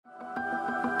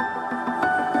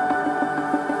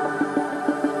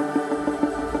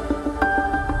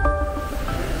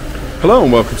Hello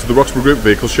and welcome to the Roxburghe Group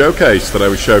Vehicle Showcase. Today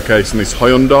we're showcasing this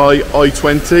Hyundai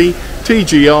i20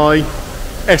 T-GDI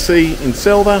SE in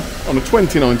silver on a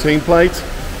 2019 plate.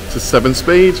 It's a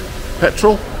 7-speed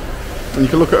petrol and you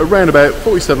can look at around about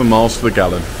 47 miles to the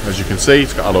gallon. As you can see,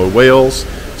 it's got alloy wheels,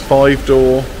 it's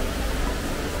 5-door,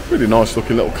 really nice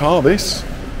looking little car this,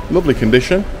 lovely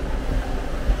condition.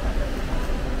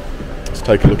 Let's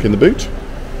take a look in the boot.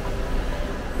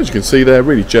 As you can see there,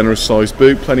 really generous sized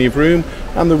boot, plenty of room,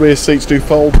 and the rear seats do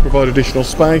fold to provide additional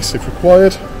space if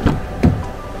required.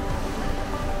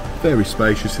 Very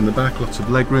spacious in the back, lots of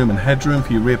legroom and headroom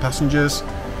for your rear passengers.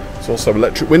 There's also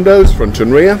electric windows, front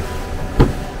and rear.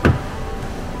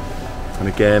 And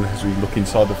again, as we look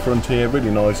inside the front here,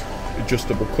 really nice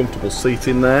adjustable comfortable seat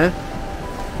in there.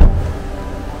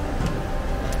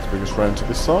 Let's bring us round to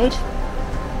this side.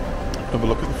 Have a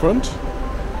look at the front.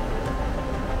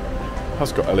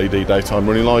 Has got LED daytime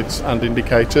running lights and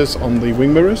indicators on the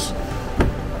wing mirrors.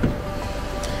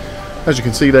 As you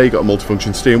can see there, you've got a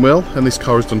multifunction steering wheel, and this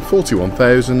car has done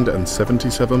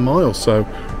 41,077 miles, so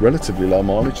relatively low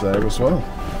mileage there as well.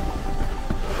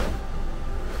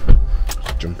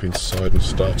 Let's jump inside and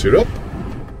start it up.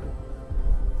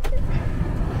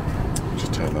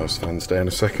 Just turn those fans down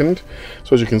a second.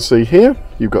 So as you can see here,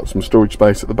 you've got some storage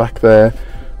space at the back there,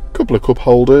 a couple of cup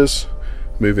holders.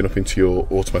 Moving up into your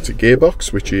automatic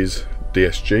gearbox, which is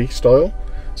DSG style,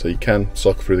 so you can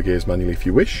cycle through the gears manually if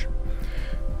you wish.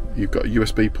 You've got a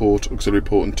USB port, auxiliary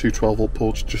port and two 12-volt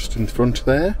ports just in front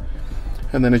there.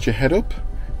 And then as you head up,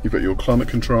 you've got your climate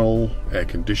control, air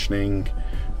conditioning,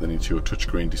 then into your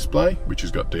touchscreen display, which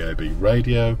has got DAB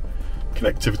radio,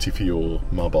 connectivity for your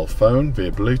mobile phone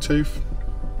via Bluetooth,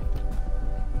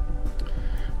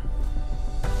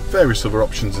 various other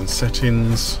options and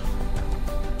settings.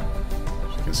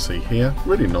 See here,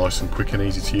 really nice and quick and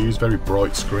easy to use, very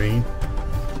bright screen.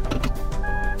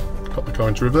 Got the car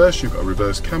into reverse, you've got a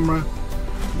reverse camera.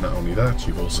 Not only that,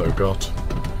 you've also got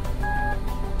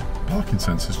parking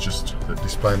sensors just that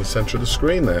display in the centre of the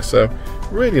screen there, so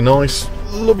really nice,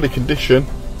 lovely condition,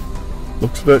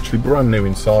 looks virtually brand new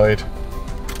inside.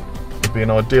 Would be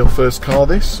an ideal first car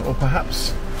this, or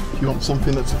perhaps if you want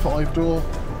something that's a 5-door,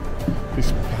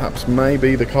 this perhaps may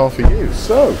be the car for you.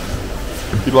 So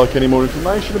if you'd like any more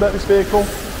information about this vehicle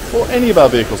or any of our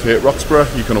vehicles here at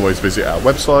Roxburghe, you can always visit our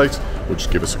website or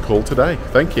just give us a call today.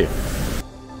 Thank you.